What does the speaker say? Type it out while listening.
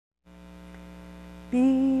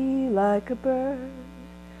Be like a bird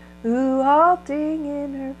who, halting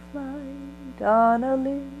in her flight, on a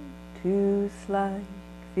limb too slight,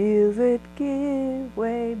 feels it give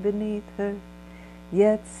way beneath her,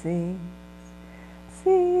 yet sings,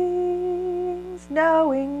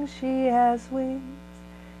 knowing she has wings,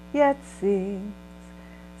 yet sings,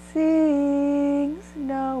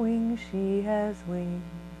 knowing she has wings.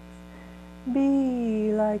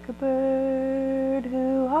 Be like a bird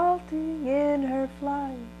who, halting in her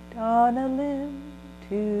flight, on a limb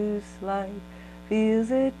too slight, feels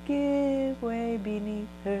it give way beneath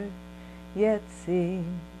her, yet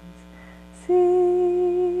sings,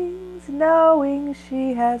 knowing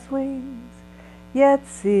she has wings, yet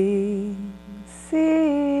sings,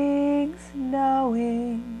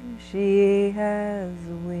 knowing she has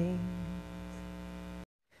wings.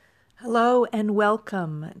 Hello and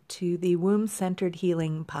welcome to the Womb-Centered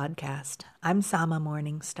Healing Podcast. I'm Sama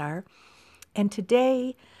Morningstar, and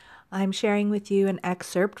today I'm sharing with you an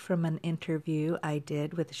excerpt from an interview I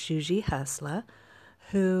did with Shuji Hasla,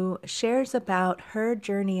 who shares about her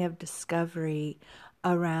journey of discovery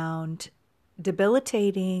around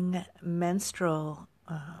debilitating menstrual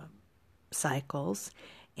cycles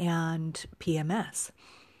and PMS,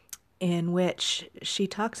 in which she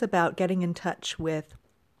talks about getting in touch with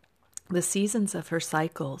the seasons of her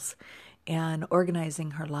cycles and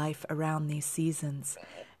organizing her life around these seasons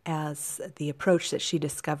as the approach that she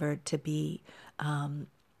discovered to be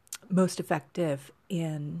most effective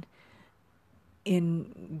in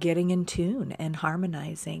getting in tune and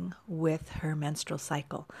harmonizing with her menstrual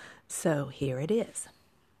cycle. So here it is.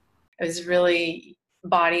 It was really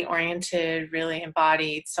body oriented, really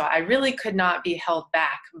embodied. So I really could not be held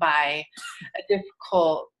back by a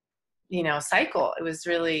difficult, cycle. It was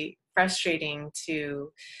really frustrating to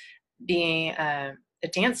be a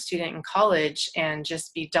dance student in college and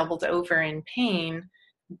just be doubled over in pain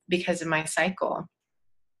because of my cycle.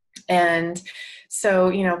 And so,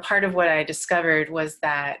 part of what I discovered was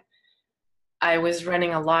that I was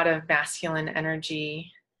running a lot of masculine energy,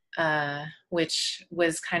 which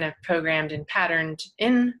was kind of programmed and patterned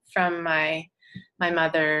in from my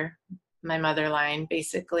mother line,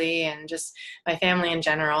 basically, and just my family in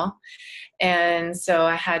general. And so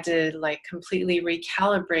I had to completely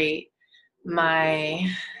recalibrate my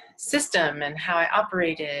system and how I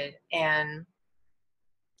operated, and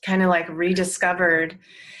kind of rediscovered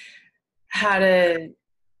how to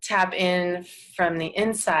tap in from the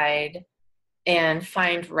inside and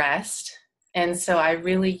find rest. And so I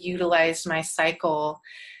really utilized my cycle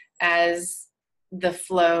as the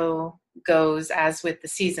flow goes, as with the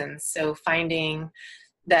seasons. So finding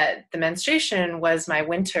that the menstruation was my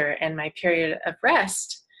winter and my period of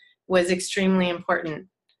rest was extremely important.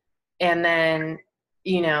 And then,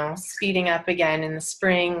 speeding up again in the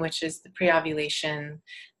spring, which is the pre-ovulation,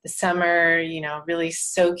 the summer, really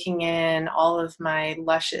soaking in all of my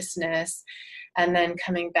lusciousness, and then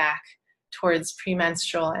coming back towards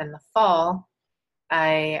premenstrual and the fall,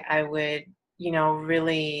 I would,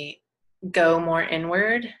 really go more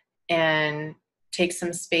inward and take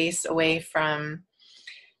some space away from,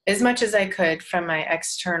 as much as I could, from my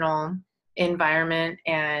external environment,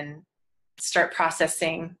 and start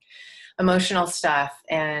processing emotional stuff.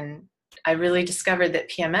 And I really discovered that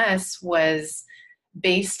PMS was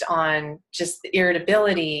based on just the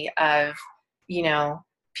irritability of,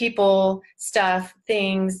 people, stuff,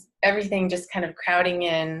 things, everything just kind of crowding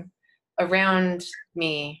in around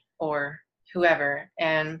me or whoever.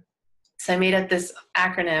 And so I made up this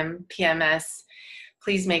acronym, PMS,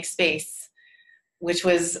 please make space, which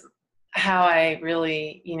was how I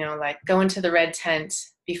really, go into the red tent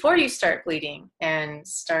before you start bleeding, and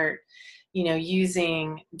start,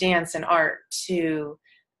 using dance and art to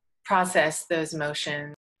process those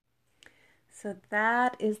emotions. So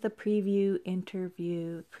that is the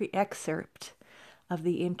excerpt of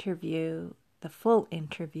the interview, the full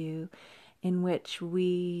interview, in which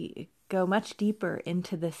we go much deeper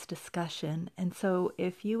into this discussion. And so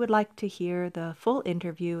if you would like to hear the full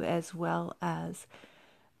interview, as well as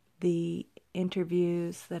the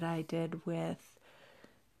interviews that I did with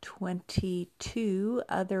 22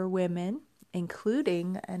 other women,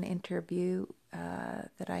 including an interview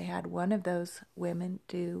that I had one of those women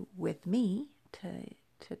do with me to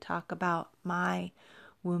talk about my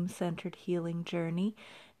womb-centered healing journey,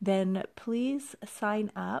 then please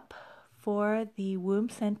sign up for the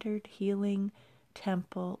Womb-Centered Healing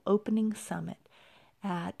Temple Opening Summit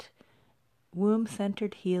at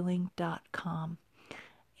wombcenteredhealing.com.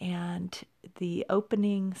 And the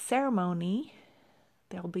opening ceremony,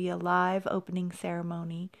 there'll be a live opening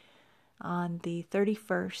ceremony on the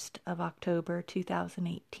 31st of October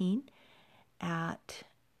 2018, at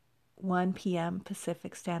 1 p.m.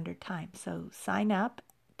 Pacific Standard Time. So sign up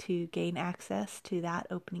to gain access to that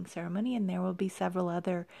opening ceremony, and there will be several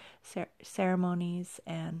other ceremonies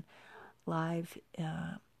and live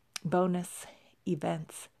bonus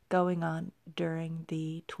events going on during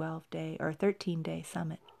the 12-day or 13-day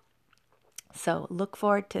summit. So look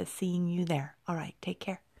forward to seeing you there. All right, take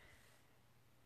care.